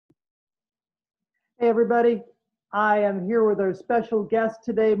Hey, everybody. I am here with our special guest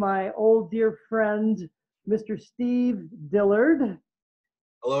today, my old dear friend, Mr. Steve Dillard.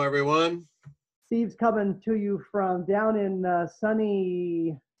 Hello, everyone. Steve's coming to you from down in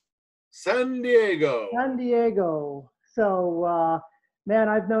sunny San Diego. San Diego. So, man,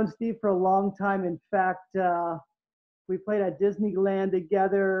 I've known Steve for a long time. In fact, we played at Disneyland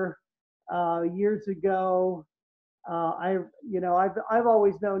together years ago. I've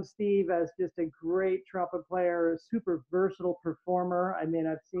always known Steve as just a great trumpet player, a super versatile performer. I mean,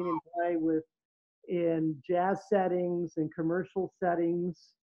 I've seen him play in jazz settings and commercial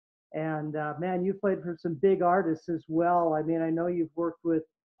settings, and man, you've played for some big artists as well. I mean, I know you've worked with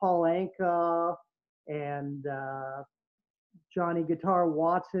Paul Anka and Johnny Guitar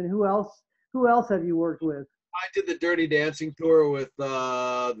Watson. Who else? Who else have you worked with? I did the Dirty Dancing tour with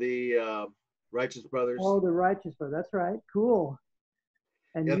the Righteous Brothers. Oh, the Righteous Brothers. That's right. Cool.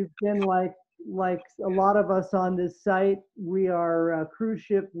 And Yep. you've been like a lot of us on this site. We are a cruise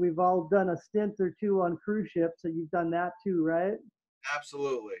ship. We've all done a stint or two on cruise ships. So you've done that too, right?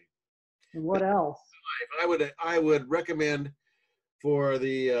 Absolutely. And what else? I would recommend for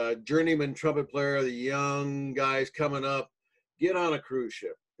the journeyman trumpet player, the young guys coming up, get on a cruise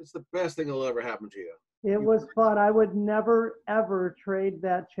ship. It's the best thing that'll ever happen to you. It was fun. I would never ever trade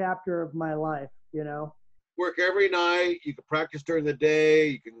that chapter of my life, you know. Work every night. You can practice during the day.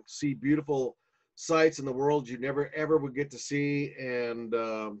 You can see beautiful sights in the world you never ever would get to see, and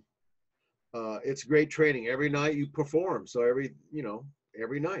it's great training. Every night you perform, so every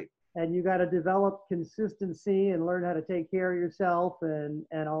night. And you got to develop consistency and learn how to take care of yourself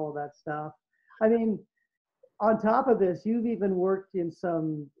and all of that stuff. I mean, on top of this, you've even worked in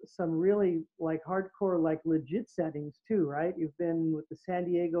some really like hardcore, like legit settings too, right? You've been with the San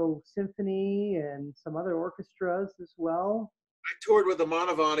Diego Symphony and some other orchestras as well. I toured with the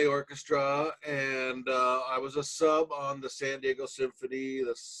Mantovani Orchestra, and I was a sub on the San Diego Symphony,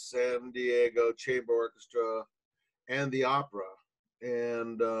 the San Diego Chamber Orchestra, and the opera.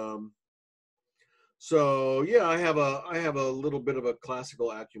 And so yeah, I have a little bit of a classical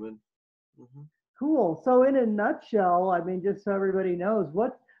acumen. Mm-hmm. Cool. So in a nutshell, I mean, just so everybody knows,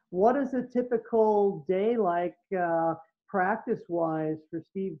 what is a typical day like practice-wise for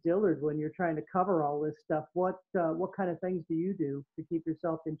Steve Dillard when you're trying to cover all this stuff? What kind of things do you do to keep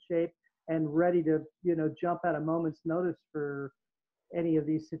yourself in shape and ready to, jump at a moment's notice for any of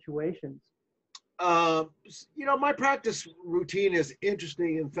these situations? My practice routine is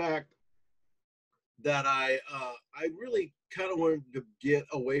interesting. In fact, that I really kind of wanted to get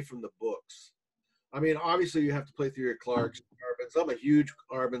away from the books. I mean, obviously you have to play through your Clarks, Arbins. I'm a huge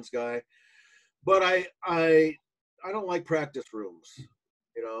Arbins guy, but I don't like practice rooms.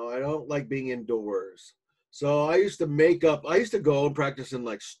 I don't like being indoors. So I used to go and practice in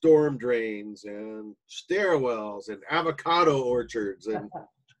like storm drains and stairwells and avocado orchards and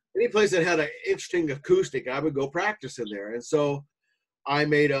any place that had an interesting acoustic, I would go practice in there. And so I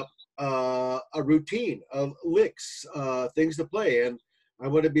made up a routine of licks, things to play. And I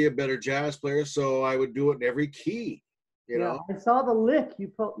want to be a better jazz player, so I would do it in every key, Yeah, I saw the lick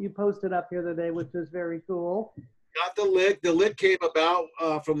you posted up here today, which was very cool. Got the lick. The lick came about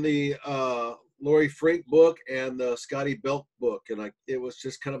from the Laurie Frink book and the Scotty Belk book, and it was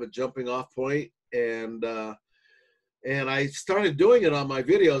just kind of a jumping off point. And I started doing it on my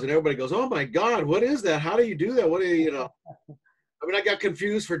videos, and everybody goes, "Oh my God, what is that? How do you do that? What do you?" I mean, I got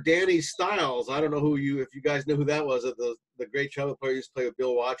confused for Danny Styles. I don't know if you guys know who that was. The great trumpet player used to play with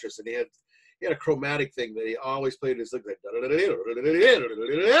Bill Watrous, and he had a chromatic thing that he always played. His like,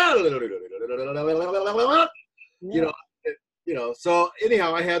 So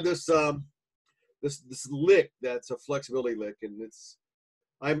anyhow, I had this this lick that's a flexibility lick, and it's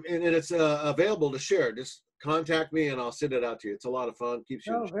available to share. Just contact me, and I'll send it out to you. It's a lot of fun. Keeps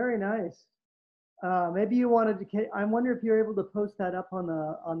you. Oh, very nice. Maybe you wanted to. I wonder if you're able to post that up on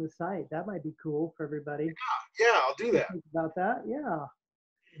the site. That might be cool for everybody. Yeah, I'll do that. Think about that, yeah.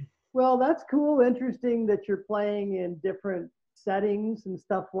 Well, that's cool. Interesting that you're playing in different settings and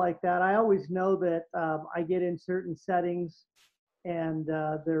stuff like that. I always know that I get in certain settings, and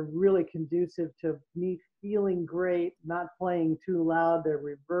they're really conducive to me feeling great, not playing too loud. They're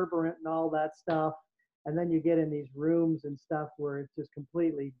reverberant and all that stuff. And then you get in these rooms and stuff where it's just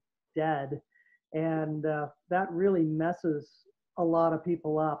completely dead. And that really messes a lot of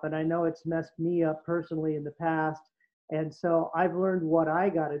people up. And I know it's messed me up personally in the past. And so I've learned what I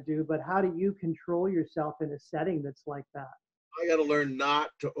got to do. But how do you control yourself in a setting that's like that? I got to learn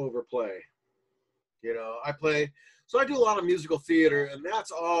not to overplay. I do a lot of musical theater, and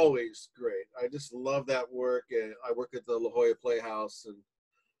that's always great. I just love that work. And I work at the La Jolla Playhouse, and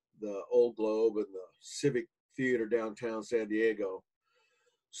the Old Globe and the Civic Theater downtown San Diego.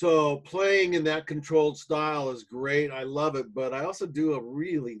 So playing in that controlled style is great. I love it, but I also do a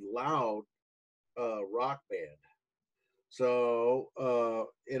really loud rock band. So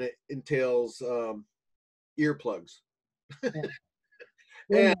and it entails earplugs, Yeah.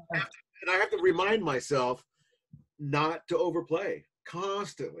 and Yeah. I have to remind myself not to overplay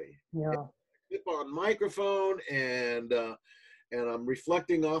constantly. Yeah. Clip on microphone and I'm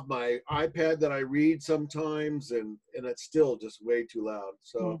reflecting off my iPad that I read sometimes, and it's still just way too loud.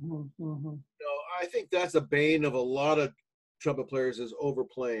 So Hmm. Hmm. I think that's a bane of a lot of trumpet players is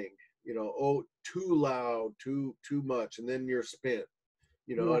overplaying. Oh, too loud, too much, and then you're spent.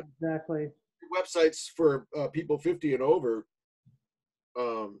 Yeah, exactly. Websites for people 50 and over.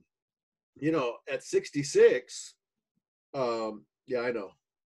 At 66. Yeah, I know.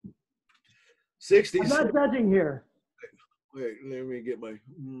 I'm 66. not judging here. Wait, let me get my.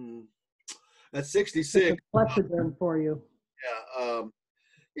 At It's a 66. plexaderm for you. Yeah.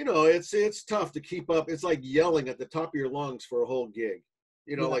 It's tough to keep up. It's like yelling at the top of your lungs for a whole gig.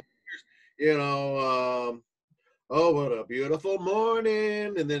 Yeah. Like, you know, oh, what a beautiful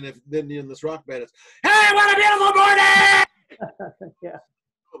morning, and then in this rock band, it's, hey, what a beautiful morning. Yeah.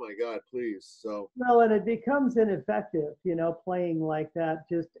 Oh my God, please. So. Well, and it becomes ineffective, playing like that.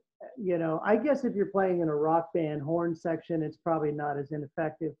 Just, I guess if you're playing in a rock band horn section, it's probably not as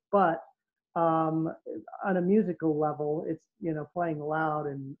ineffective. But on a musical level, it's, playing loud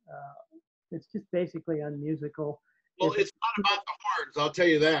and it's just basically unmusical. Well, If it's not about the horns, I'll tell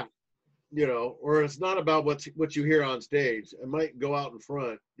you that. Or it's not about what you hear on stage. It might go out in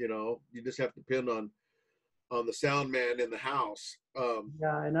front. You just have to depend on the sound man in the house.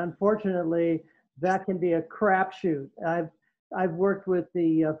 Yeah, and unfortunately, that can be a crapshoot. I've worked with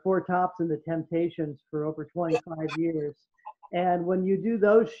the Four Tops and the Temptations for over 25 years, and when you do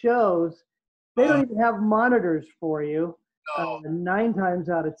those shows, they don't even have monitors for you. No, 9 times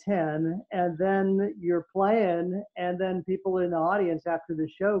out of 10, and then you're playing, and then people in the audience after the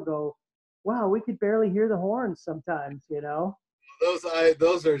show go, "Wow, we could barely hear the horns sometimes."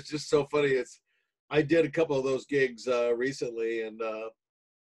 those are just so funny. I did a couple of those gigs recently, and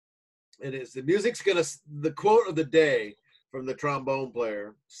it's the quote of the day from the trombone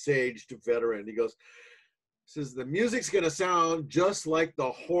player, saged veteran. He says the music's gonna sound just like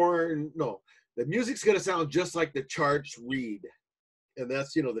the horn. No, the music's gonna sound just like the charts read, and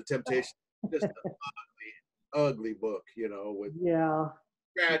that's the Temptation. Just an ugly book, with Yeah.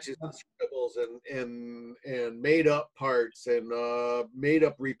 scratches and scribbles and made up parts and made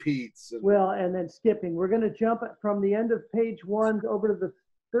up repeats. Well, and then skipping. We're going to jump from the end of page 1 over to the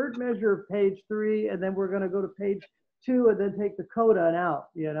third measure of page 3, and then we're going to go to page 2 and then take the coda and out.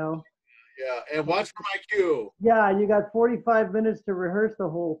 Yeah, and watch for my cue. Yeah, you got 45 minutes to rehearse the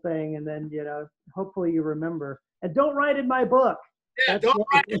whole thing, and then, hopefully you remember. And don't write in my book. Yeah, That's don't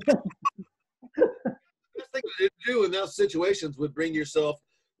write it. The best thing to do in those situations would bring yourself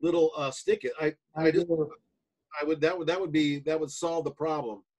little stick it. That would solve the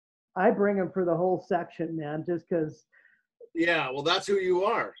problem. I bring them for the whole section, man, just because. Yeah, well, that's who you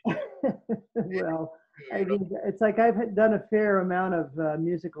are. Well, I mean, it's like I've done a fair amount of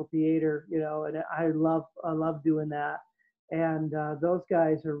musical theater, and I love doing that. And those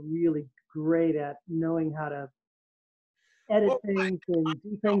guys are really great at knowing how to edit things and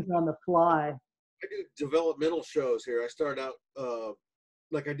do things on the fly. I do developmental shows here. I started out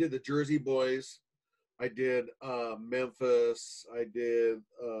like I did the Jersey Boys. I did Memphis. I did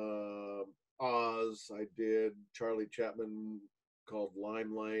Oz. I did Charlie Chapman called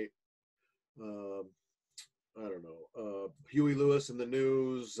Limelight. I don't know. Huey Lewis and the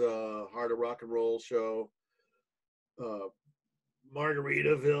News, Heart of Rock and Roll show.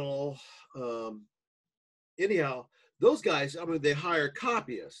 Margaritaville. Anyhow, those guys, I mean, they hire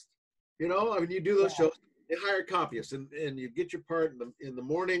copyists. You do those shows, they hire copyists, and you get your part in the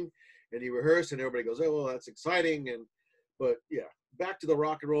morning, and you rehearse, and everybody goes, "Oh, well, that's exciting." But yeah, back to the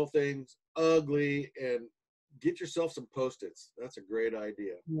rock and roll things, ugly, and get yourself some Post-its. That's a great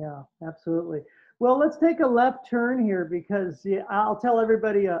idea. Yeah, absolutely. Well, let's take a left turn here because I'll tell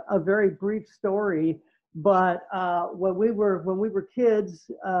everybody a very brief story. But when we were kids,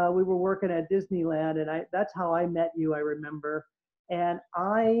 we were working at Disneyland, and that's how I met you. I remember, and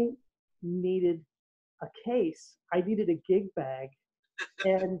I needed a case. I needed a gig bag,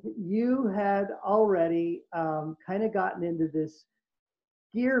 and you had already kind of gotten into this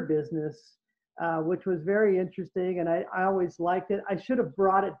gear business, which was very interesting, and I always liked it. I should have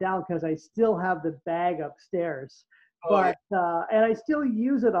brought it down because I still have the bag upstairs, but and I still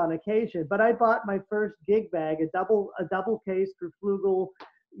use it on occasion. But I bought my first gig bag, a double case for Flugel,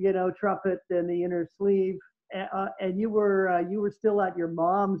 trumpet and the inner sleeve. And you were still at your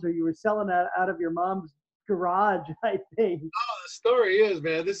mom's, or you were selling that out of your mom's garage, I think. Oh, the story is,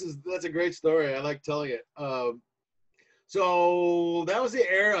 man, that's a great story. I like telling it. So that was the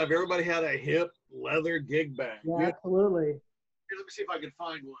era of everybody had a hip leather gig bag. Yeah, absolutely. Here, let me see if I can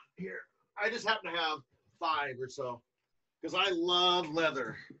find one here. I just happen to have 5 or so because I love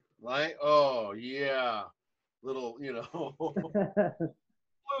leather, right? Oh yeah, little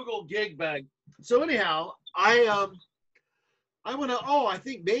Google gig bag. So anyhow, I went to, I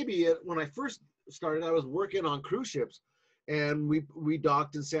think maybe when I first started, I was working on cruise ships, and we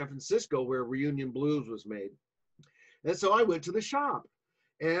docked in San Francisco where Reunion Blues was made. And so I went to the shop,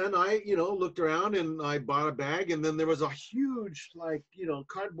 and I, looked around, and I bought a bag, and then there was a huge,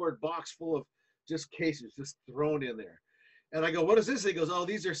 cardboard box full of just cases just thrown in there. And I go, what is this? He goes, oh,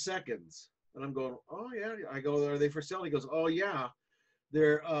 these are seconds. And I'm going, oh yeah. I go, are they for sale? He goes, oh yeah,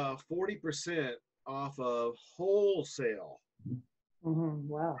 they're 40% off of wholesale. Mm-hmm.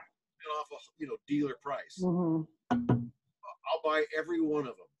 Wow. Off of dealer price. Mm-hmm. I'll buy every one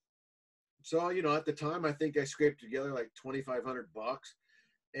of them. So at the time, I think I scraped together like $2,500,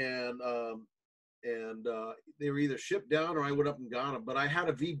 and they were either shipped down or I went up and got them. But I had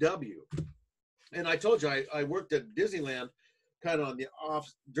a VW, and I told you I worked at Disneyland, kind of on the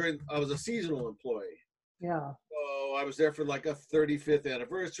off I was a seasonal employee. Yeah. So I was there for like a 35th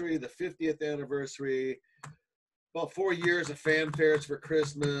anniversary, the 50th anniversary, about 4 years of fanfares for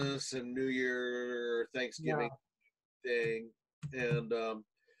Christmas and New Year, Thanksgiving thing. And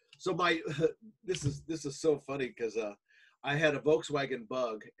so this is so funny because I had a Volkswagen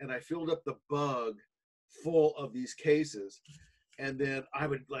Bug, and I filled up the Bug full of these cases, and then I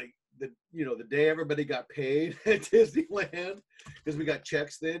would the day everybody got paid at Disneyland, because we got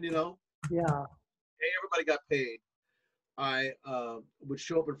checks then, Yeah. Hey, everybody got paid. I would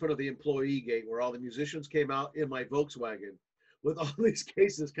show up in front of the employee gate where all the musicians came out in my Volkswagen with all these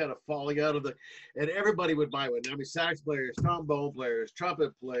cases kind of falling out of and everybody would buy one. I mean, sax players, trombone players,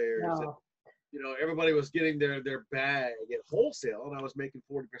 trumpet players, and, everybody was getting their bag at wholesale, and I was making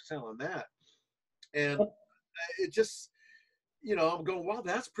 40% on that. And it just, I'm going, wow,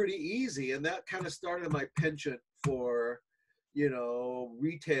 that's pretty easy. And that kind of started my penchant for,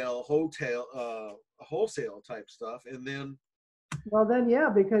 retail, wholesale type stuff. And then, well, then, yeah,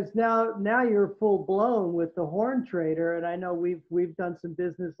 because now you're full blown with the Horn Trader, and I know we've done some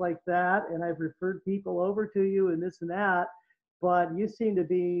business like that, and I've referred people over to you and this and that, but you seem to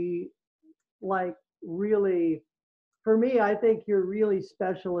be like really, for me, I think you're really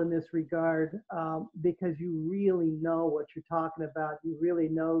special in this regard, because you really know what you're talking about. You really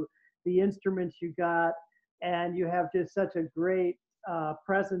know the instruments you got, and you have just such a great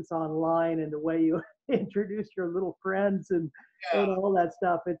presence online, and the way you introduce your little friends and all that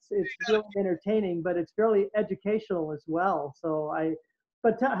stuff. It's really entertaining, but it's fairly educational as well. So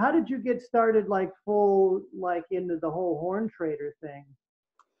but how did you get started, full into the whole Horn Trader thing?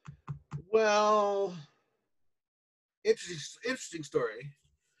 Well, interesting story.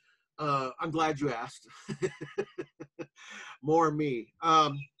 I'm glad you asked. More me.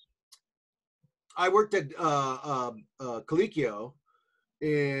 I worked at Colicchio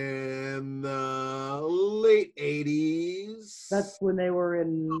in the late 80s. That's when they were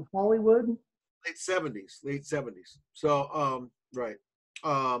in Hollywood? Late 70s. So, right.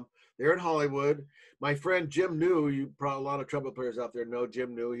 They're in Hollywood. My friend Jim New, probably a lot of trumpet players out there know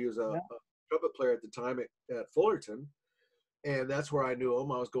Jim New. He was a trumpet player at the time at Fullerton. And that's where I knew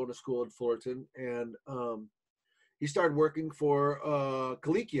him. I was going to school at Fullerton. And he started working for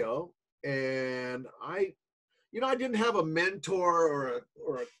Colicchio. And I didn't have a mentor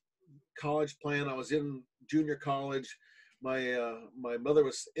or a college plan. I was in junior college. My mother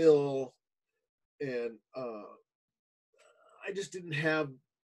was ill, and I just didn't have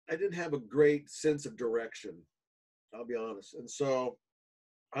a great sense of direction. I'll be honest. And so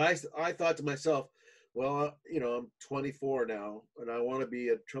I thought to myself, well, I'm 24 now, and I want to be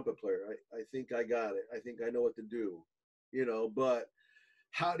a trumpet player. I think I got it. I think I know what to do, but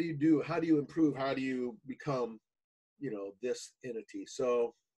how do you improve? How do you become, this entity?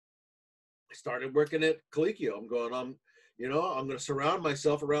 So I started working at Colicchio. I'm going to surround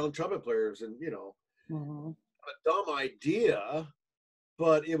myself around trumpet players, and, a dumb idea,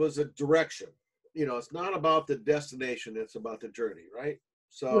 but it was a direction. It's not about the destination. It's about the journey. Right.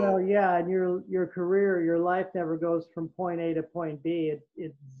 So, well, yeah, and your career, your life never goes from point A to point B.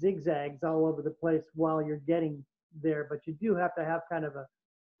 It zigzags all over the place while you're getting there, but you do have to have kind of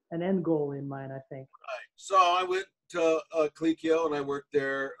an end goal in mind, I think. Right. So I went to Colicchio, and I worked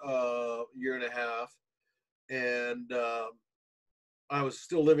there a year and a half, and I was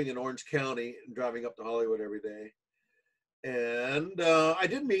still living in Orange County and driving up to Hollywood every day. And I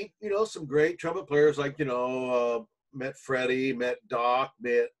did meet, some great trumpet players, like, met Freddie, met Doc,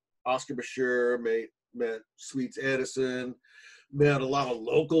 met Oscar Bashir, met Sweets Edison, met a lot of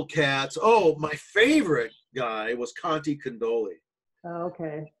local cats. Oh, my favorite guy was Conti Condoli. Oh,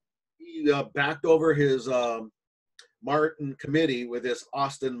 okay. He backed over his Martin committee with this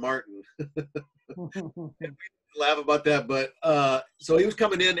Austin Martin. Laugh about that, but so he was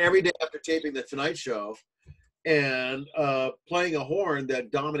coming in every day after taping the Tonight Show and playing a horn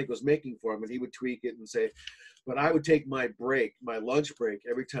that Dominic was making for him, and he would tweak it and say, but I would take my lunch break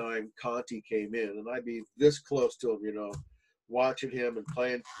every time Conti came in, and I'd be this close to him, watching him and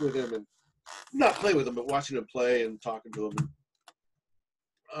playing with him, and not playing with him, but watching him play and talking to him.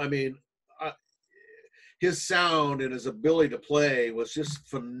 I mean, his sound and his ability to play was just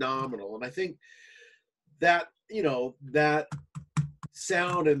phenomenal, and I think that that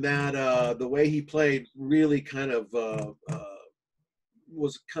sound and that the way he played really kind of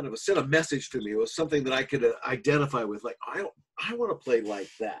was kind of sent a message to me. It was something that I could identify with. Like, I want to play like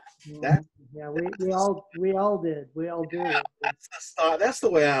that. Yeah, we all did. We all do. Yeah, that's the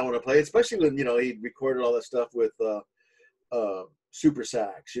way I want to play, especially when he recorded all that stuff with super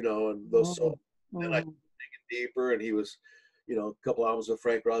sax, and those songs. And I dig it deeper, and he was. A couple albums with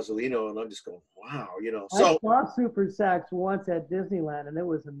Frank Rosalino, and I'm just going, wow, So I saw Super Sax once at Disneyland, and it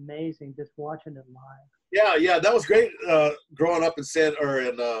was amazing just watching it Yeah, live. yeah, that was great. Growing up in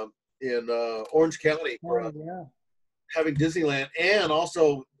Orange County, having Disneyland, and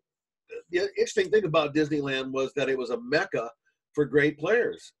also the interesting thing about Disneyland was that it was a mecca for great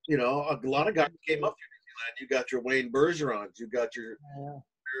players. A lot of guys came up through Disneyland. You got your Wayne Bergerons, you got your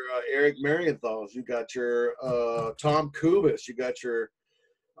Eric Marienthals, you got your Tom Kubis, you got your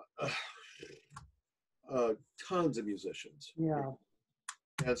tons of musicians. Yeah.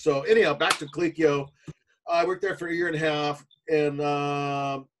 And so anyhow, back to Colicchio. I worked there for a year and a half, and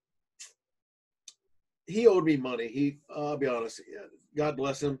he owed me money. I'll be honest, God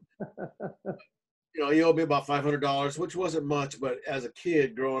bless him. He owed me about $500, which wasn't much, but as a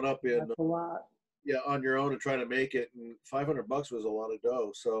kid growing up That's a lot. Yeah, on your own and trying to make it, and $500 was a lot of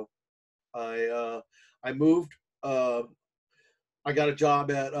dough. So I moved. I got a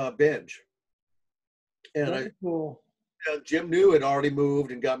job at Benj, and cool. Jim New had already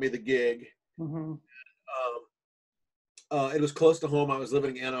moved and got me the gig. Mm-hmm. It was close to home. I was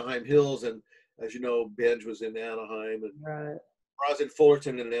living in Anaheim Hills, and as you know, Benj was in Anaheim, and I was in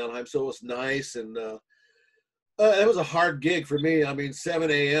Fullerton in Anaheim, so it was nice. And it was a hard gig for me. I mean, 7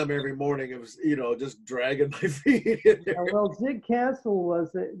 a.m. every morning. It was, just dragging my feet in there. Well, Zig Cancel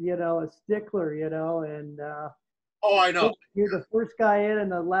was, a stickler, and oh, I know. You're the first guy in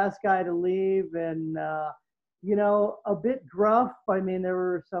and the last guy to leave, and a bit gruff. I mean, there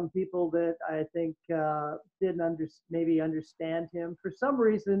were some people that I think didn't maybe understand him. For some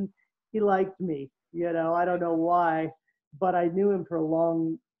reason, he liked me. I don't know why, but I knew him for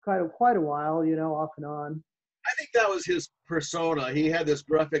quite a while. Off and on. I think that was his persona. He had this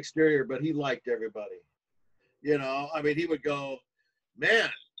gruff exterior, but he liked everybody. I mean, he would go, "Man,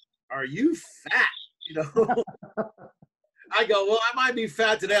 are you fat?" I go, "Well, I might be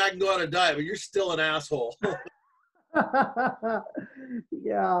fat today. I can go on a diet, but you're still an asshole."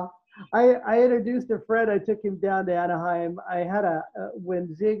 Yeah. I introduced a friend. I took him down to Anaheim. I had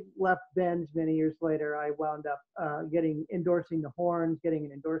when Zig left Benj many years later, I wound up endorsing the horns, getting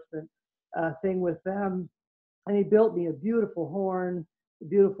an endorsement thing with them. And he built me a beautiful horn, a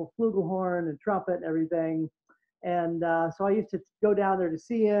beautiful flugelhorn and trumpet and everything. And so I used to go down there to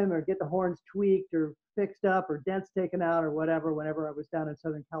see him or get the horns tweaked or fixed up or dents taken out or whatever whenever I was down in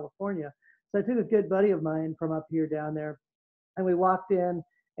Southern California. So I took a good buddy of mine from up here down there, and we walked in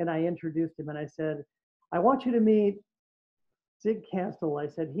and I introduced him and I said, I want you to meet Zig Cancel. I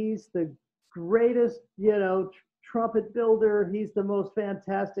said, he's the greatest, trumpet builder. He's the most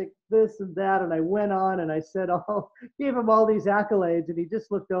fantastic this and that. And I went on and I said, gave him all these accolades. And he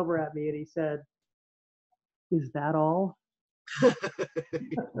just looked over at me and he said, is that all?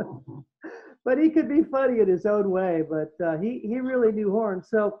 But he could be funny in his own way, but he really knew horns.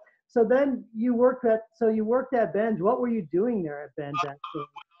 So then you worked at Benj. What were you doing there at Benj actually?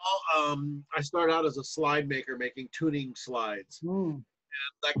 I started out as a slide maker, making tuning slides. And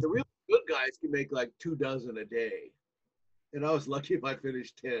like the real good guys can make like 24 a day. And I was lucky if I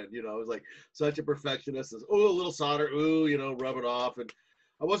finished 10. I was like such a perfectionist. A little solder, rub it off. And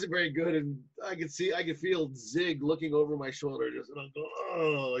I wasn't very good. And I could feel Zig looking over my shoulder, and I'm going,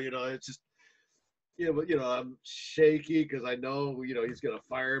 oh, it's just, but I'm shaky because I know, he's gonna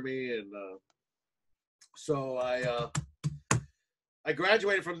fire me. And so I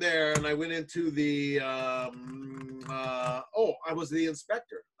graduated from there and I went into the, I was the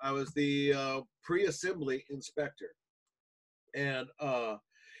inspector. I was the pre-assembly inspector. And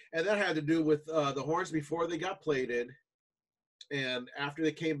that had to do with the horns before they got plated and after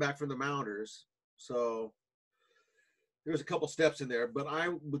they came back from the mounters. So there was a couple steps in there, but I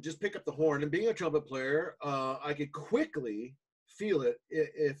would just pick up the horn. And being a trumpet player, I could quickly feel it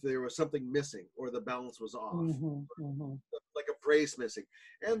if there was something missing or the balance was off, like a brace missing.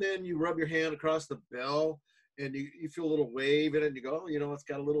 And then you rub your hand across the bell and you feel a little wave in it and you go, oh, it's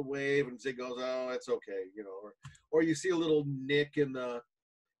got a little wave, and Zig goes, oh, it's okay, or you see a little nick in the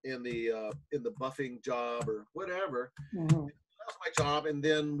buffing job or whatever. That was my job. And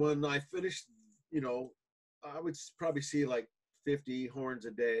then when I finished, I would probably see like 50 horns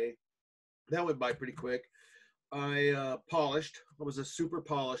a day. That went by pretty quick. I polished. I was a super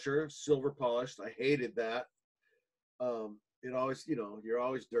polisher, silver polished. I hated that. It always, you're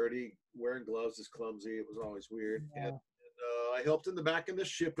always dirty. Wearing gloves is clumsy. It was always weird. Yeah. And I helped in the back in the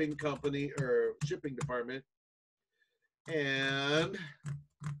shipping company or shipping department. And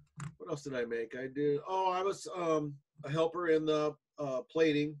what else did I make? I was a helper in the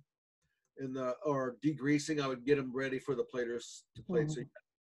plating. Or degreasing. I would get them ready for the platers to plate. So you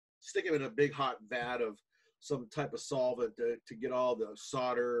stick them in a big hot vat of some type of solvent to get all the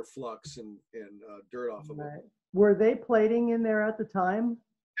solder, flux, and dirt off of them. Were they plating in there at the time?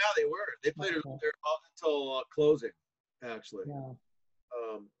 Yeah, they were. They plated there until closing, actually. Yeah.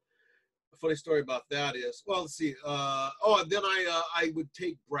 A funny story about that is, well, let's see. And then I would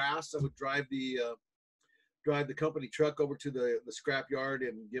take brass. I would drive the company truck over to the scrap yard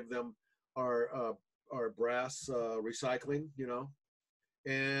and give them our brass recycling,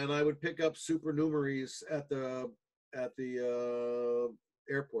 and I would pick up supernumeraries at the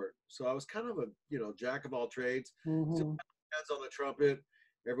airport. So I was kind of a jack of all trades. Hands on the trumpet.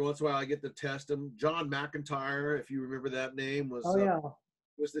 Every once in a while I get to test them. John McIntyre, if you remember that name, was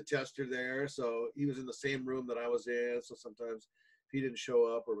was the tester there. So he was in the same room that I was in. So sometimes if he didn't show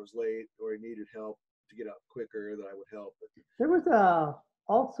up or was late or he needed help to get out quicker, that I would help. There was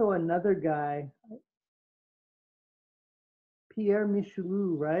also another guy, Pierre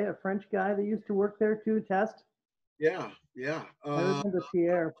Michelou, right? A French guy that used to work there too, test. Yeah. I remember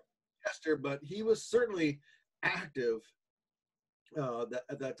Pierre. Tester, but he was certainly active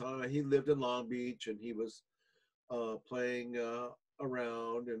at that time. He lived in Long Beach and he was playing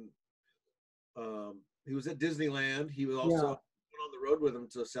around, and he was at Disneyland. He was also went on the road with him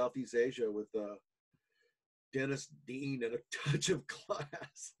to Southeast Asia with Dennis Dean and a touch of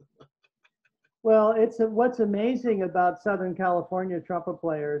class. Well, what's amazing about Southern California trumpet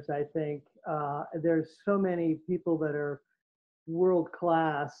players, I think, there's so many people that are world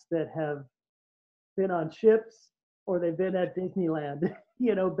class that have been on ships or they've been at Disneyland,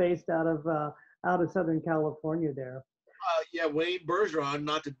 based out of Southern California there. Wayne Bergeron,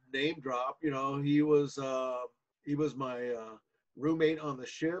 not to name drop, he was my roommate on the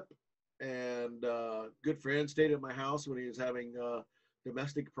ship. And good friend, stayed at my house when he was having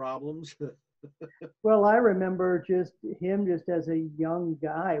domestic problems. Well, I remember him as a young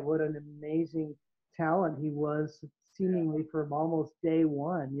guy, what an amazing talent he was, seemingly from almost day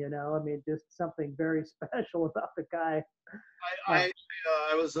one. Just something very special about the guy. I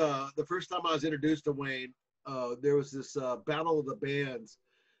was the first time I was introduced to Wayne. There was this battle of the bands,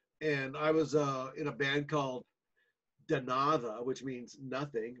 and I was in a band called Danada, which means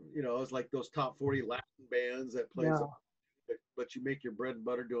nothing. It's like those top 40 Latin bands that play, but you make your bread and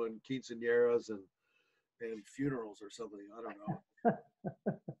butter doing quinceañeras and funerals or something. I don't know.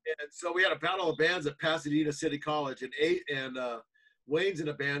 And so we had a battle of bands at Pasadena City College, and Wayne's in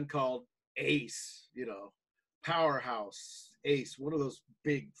a band called Ace, Powerhouse Ace, one of those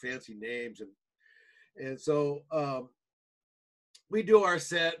big fancy names, and so we do our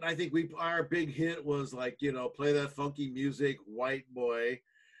set, and I think our big hit was like, play that funky music, White Boy,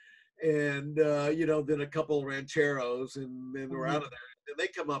 and then a couple rancheros, and then we're out of there. And they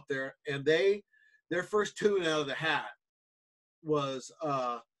come up there, and their first tune out of the hat was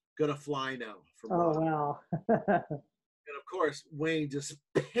Gonna Fly Now from Rock. Wow. And of course, Wayne just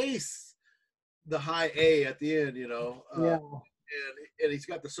pastes the high A at the end, and he's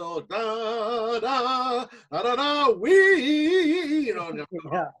got the solo, da da da da da wee, and all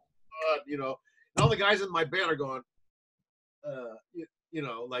the guys in my band are going,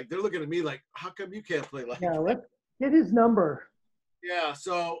 like they're looking at me like, how come you can't play like that? Let's get his number. Yeah,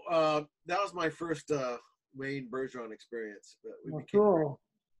 so that was my first Wayne Bergeron experience. Cool.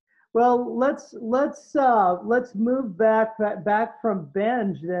 Well, let's move back from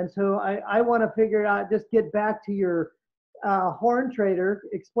Benj then. So I want to figure out, just get back to your Horn Trader.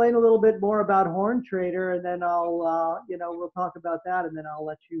 Explain a little bit more about Horn Trader, and then I'll, we'll talk about that, and then I'll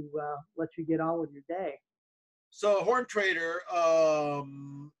let you get on with your day. So Horn Trader,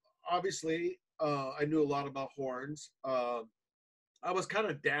 obviously, I knew a lot about horns. I was kind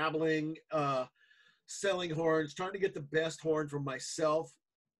of dabbling, selling horns, trying to get the best horn for myself.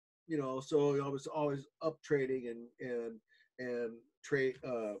 So I was always up trading and trade,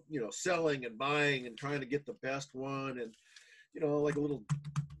 selling and buying and trying to get the best one, and like a little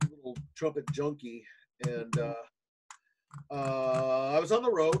trumpet junkie. And I was on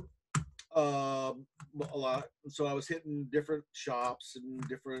the road a lot, so I was hitting different shops and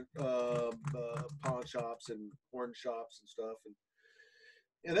different pawn shops and horn shops and stuff,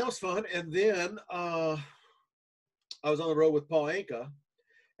 and that was fun. And then I was on the road with Paul Anka,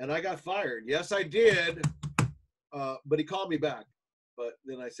 and I got fired. Yes, I did, but he called me back. But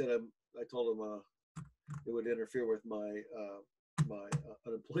then I said I told him it would interfere with my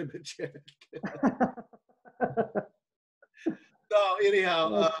unemployment check. So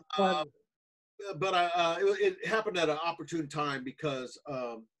anyhow, but it happened at an opportune time because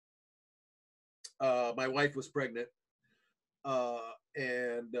my wife was pregnant,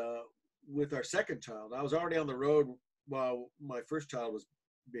 and with our second child, I was already on the road while my first child was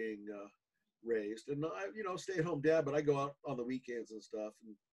being raised, and I, stay-at-home dad, but I go out on the weekends and stuff.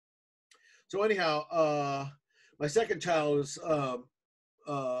 And so anyhow, my second child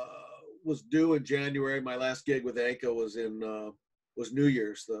was due in January. My last gig with Anka was New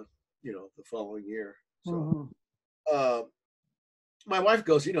Year's, the following year. So my wife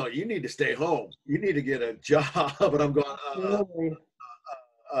goes, you need to stay home. You need to get a job. And I'm going,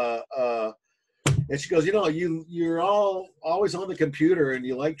 and she goes, you're always on the computer and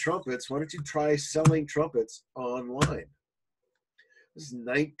you like trumpets. Why don't you try selling trumpets online? This is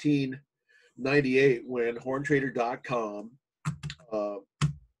 1998 when horntrader.com,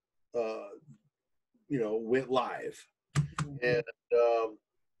 went live. And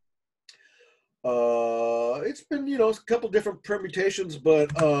it's been, a couple different permutations,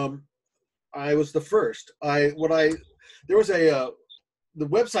 but I was the first. The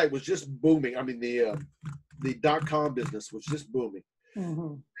website was just booming. I mean, the .com business was just booming.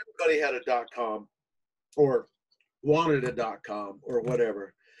 Mm-hmm. Everybody had a .com or wanted a .com or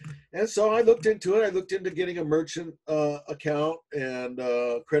whatever. And so I looked into it. I looked into getting a merchant account and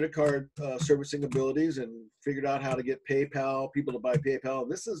credit card servicing abilities, and figured out how to get people to buy PayPal.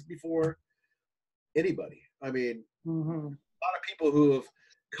 And this is before anybody. I mean, a lot of people who have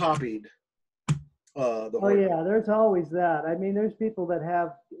copied the horn. Yeah, there's always that. I mean, there's people that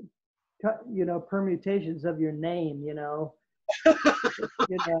have, permutations of your name,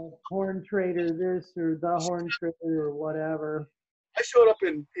 Horn Trader this or the Horn Trader or whatever. I showed up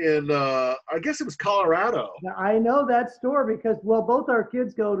in I guess it was Colorado. Now, I know that store because, both our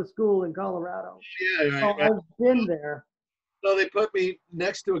kids go to school in Colorado. Yeah, right, so I've been there. So they put me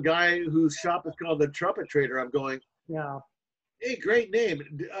next to a guy whose shop is called the Trumpet Trader. I'm going, yeah. Hey, great name.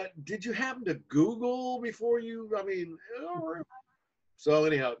 Did you happen to Google before you? I mean, so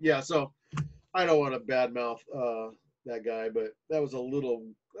anyhow, yeah. So I don't want to badmouth that guy, but that was a little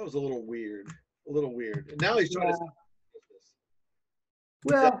weird, And now he's trying to.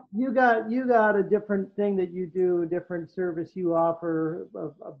 Well, you got a different thing that you do, a different service you offer.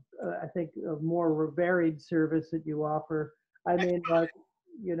 I think a more varied service that you offer. I mean,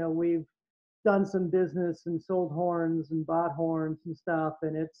 we've done some business and sold horns and bought horns and stuff,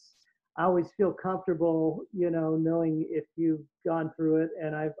 and I always feel comfortable, knowing if you've gone through it,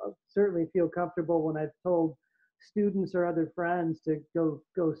 and I certainly feel comfortable when I've told students or other friends to go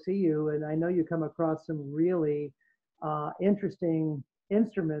see you, and I know you come across some really interesting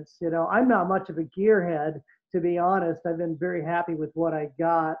instruments. I'm not much of a gearhead, to be honest. I've been very happy with what I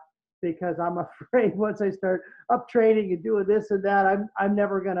got, because I'm afraid once I start up trading and doing this and that, I'm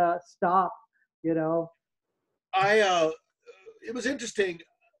never gonna stop. It was interesting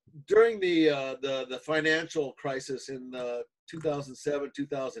during the financial crisis in 2007,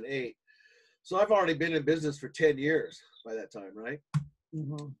 2008. So I've already been in business for 10 years by that time, right?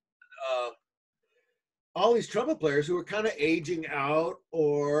 Mm-hmm. All these trumpet players who were kind of aging out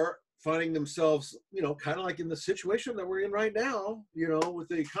or finding themselves, kind of like in the situation that we're in right now, with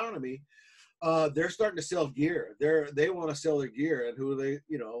the economy, they're starting to sell gear. They want to sell their gear, and who they,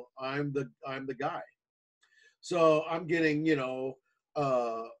 I'm the guy. So I'm getting,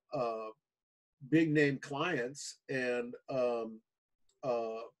 big name clients and,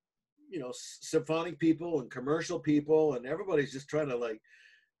 symphonic people and commercial people, and everybody's just trying to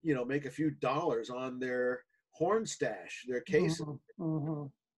make a few dollars on their horn stash, their cases. Mm-hmm.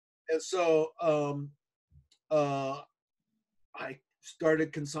 And so, I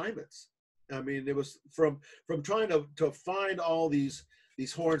started consignments. I mean, it was from trying to find all these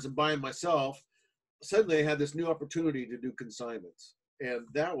horns and buy them myself. Suddenly, I had this new opportunity to do consignments, and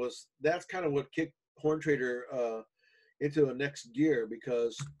that's kind of what kicked Horn Trader into a next gear,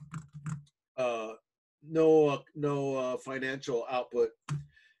 because uh, no financial output,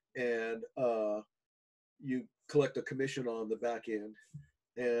 and you collect a commission on the back end.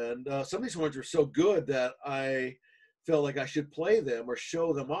 And some of these horns are so good that I felt like I should play them or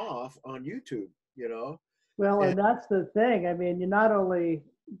show them off on YouTube, you know? Well, And and that's the thing. I mean, you not only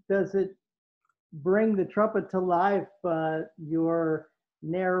does it bring the trumpet to life, but your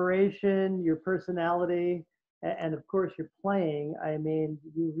narration, your personality, and of course your playing. I mean,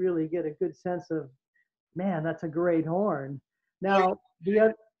 you really get a good sense of, man, that's a great horn. oh,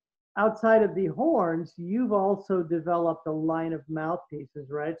 Now, outside of the horns, you've also developed a line of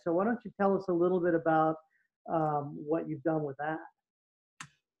mouthpieces, right? So why don't you tell us a little bit about what you've done with that?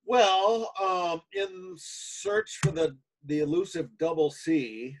 well, in search for the elusive double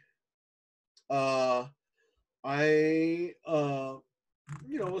C, uh, I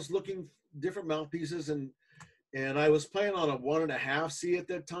was looking different mouthpieces, and I was playing on a 1.5C at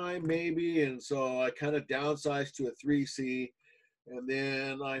that time, maybe, and so I kind of downsized to a 3C. And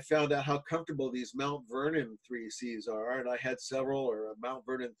then I found out how comfortable these Mount Vernon 3Cs are, and I had several, or a Mount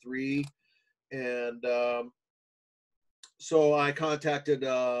Vernon 3. And so I contacted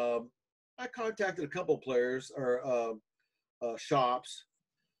a couple players, or shops,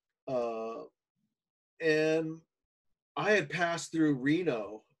 uh, and I had passed through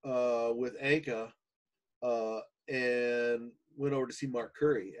Reno with Anka, uh, and went over to see Mark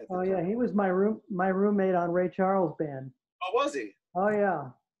Curry at the Oh time. yeah, he was my roommate on Ray Charles band. Oh, was he? Oh yeah,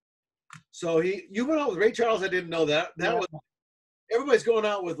 So you went out with Ray Charles. I didn't know that. That yeah. was everybody's going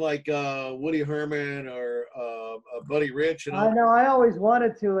out with like Woody Herman or Buddy Rich, and I all. know. I always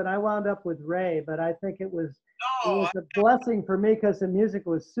wanted to, and I wound up with Ray, but I think it No, was a blessing for me because the music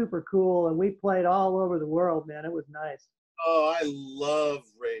was super cool, and we played all over the world, man. It was nice. I love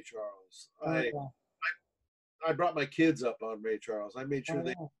Ray Charles. Oh yeah, I brought my kids up on Ray Charles. I made oh sure they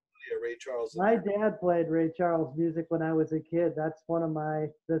yeah. play a Ray Charles in My there. dad played Ray Charles music when I was a kid. That's one of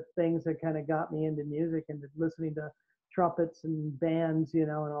the things that kind of got me into music and listening to trumpets and bands,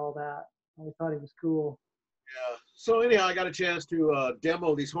 and all that. I thought he was cool. Yeah. So anyhow, I got a chance to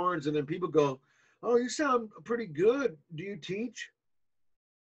demo these horns, and then people go, "Oh, you sound pretty good. Do you teach?"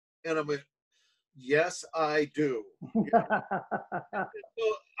 And I'm like, "Yes, I do."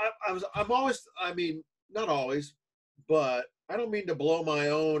 So I'm always, I mean, not always, but I don't mean to blow my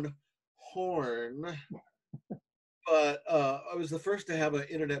own horn, but I was the first to have an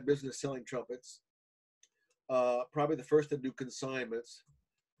internet business selling trumpets. Probably the first to do consignments,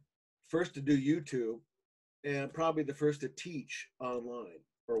 first to do YouTube, and probably the first to teach online,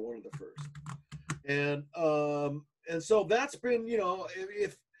 or one of the first. And so that's been,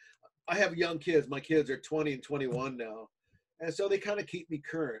 if I have young kids, my kids are 20 and 21 now, and so they kind of keep me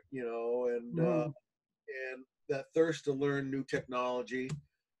current, Mm. and that thirst to learn new technology.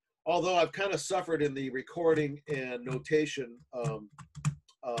 Although I've kind of suffered in the recording and notation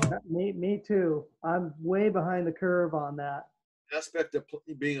Me too. I'm way behind the curve on that. aspect of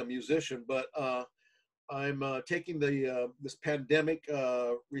being a musician, but I'm taking this pandemic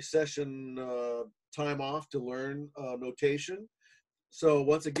recession time off to learn notation. So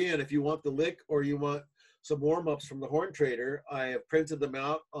once again, if you want the lick or you want some warm-ups from the Horn Trader, I have printed them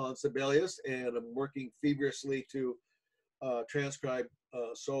out on Sibelius, and I'm working feverishly to transcribe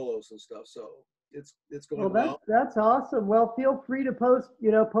solos and stuff. So it's Well, going well. that's awesome. Well, feel free to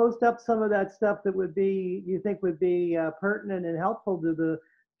post up some of that stuff that you think would be pertinent and helpful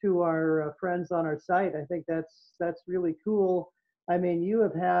to our friends on our site. I think that's really cool. I mean, you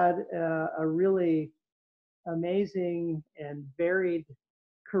have had a really amazing and varied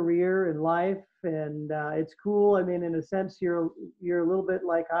career in life, and it's cool. I mean, in a sense, you're a little bit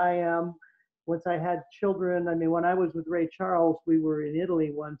like I am. Once I had children, I mean, when I was with Ray Charles, we were in Italy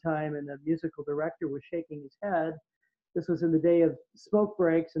one time, and the musical director was shaking his head. This was in the day of smoke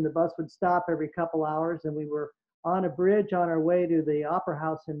breaks, and the bus would stop every couple hours, and we were on a bridge on our way to the opera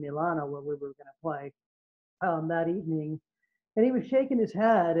house in Milano where we were going to play that evening. And he was shaking his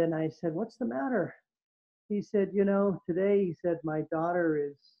head, and I said, "What's the matter?" He said, today, he said, my daughter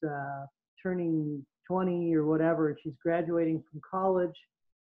is turning 20 or whatever, and she's graduating from college.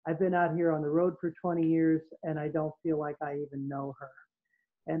 I've been out here on the road for 20 years, and I don't feel like I even know her.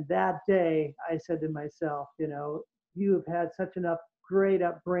 And that day, I said to myself, you have had such great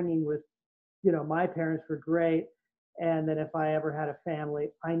upbringing with, my parents were great. And that if I ever had a family,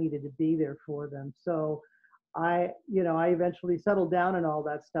 I needed to be there for them. So I eventually settled down and all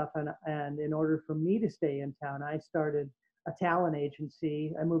that stuff. And in order for me to stay in town, I started a talent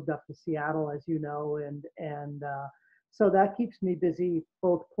agency. I moved up to Seattle, as you know, and so that keeps me busy,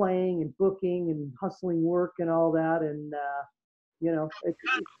 both playing and booking and hustling work and all that. And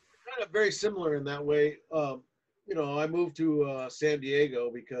Kind of very similar in that way. I moved to San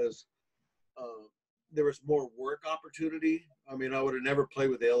Diego because uh, there was more work opportunity. I mean, I would have never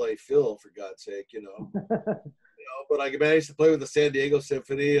played with the LA Phil, for God's sake, but I managed to play with the San Diego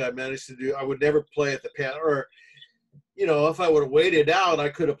Symphony. I would never play at the Pan, or, if I would have waited out, I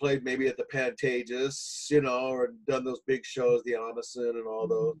could have played maybe at the Pantages, or done those big shows, the Amazon and all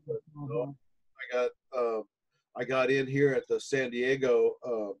those. But, I got in here at the San Diego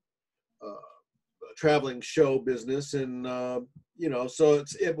traveling show business, and so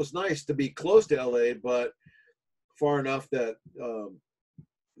it was nice to be close to LA, but far enough that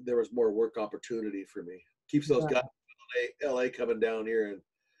there was more work opportunity for me. Keeps those guys in LA coming down here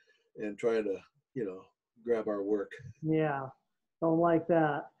and trying to grab our work. Yeah, don't like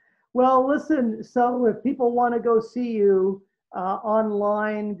that. Well, listen, so if people want to go see you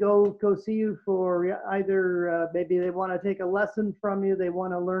online, go see you for either maybe they want to take a lesson from you, they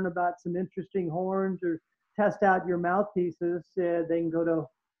want to learn about some interesting horns or test out your mouthpieces, they can go to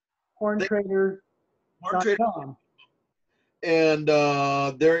horntrader.com. And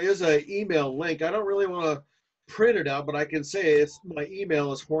there is an email link. I don't really want to print it out, but I can say my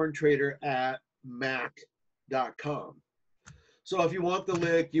email is horntrader@mac.com. So if you want the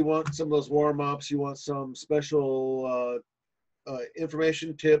lick, you want some of those warm-ups, you want some special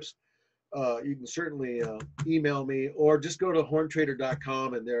information, tips, you can certainly email me, or just go to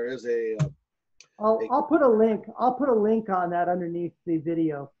horntrader.com, and there is I'll put a link. I'll put a link on that underneath the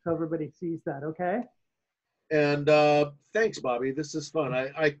video so everybody sees that. Okay. And thanks, Bobby. This is fun.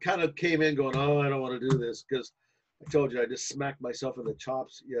 I kind of came in going, oh, I don't want to do this, because I told you I just smacked myself in the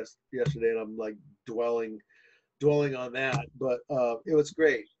chops yesterday, and I'm like dwelling on that. But it was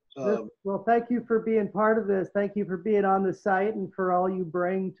great. Well, thank you for being part of this. Thank you for being on the site and for all you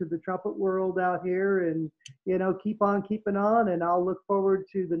bring to the trumpet world out here. And keep on keeping on. And I'll look forward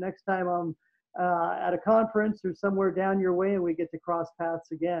to the next time I'm at a conference or somewhere down your way and we get to cross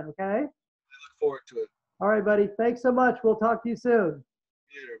paths again. Okay. I look forward to it. All right, buddy. Thanks so much. We'll talk to you soon.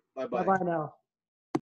 Later. Bye-bye. Bye-bye now.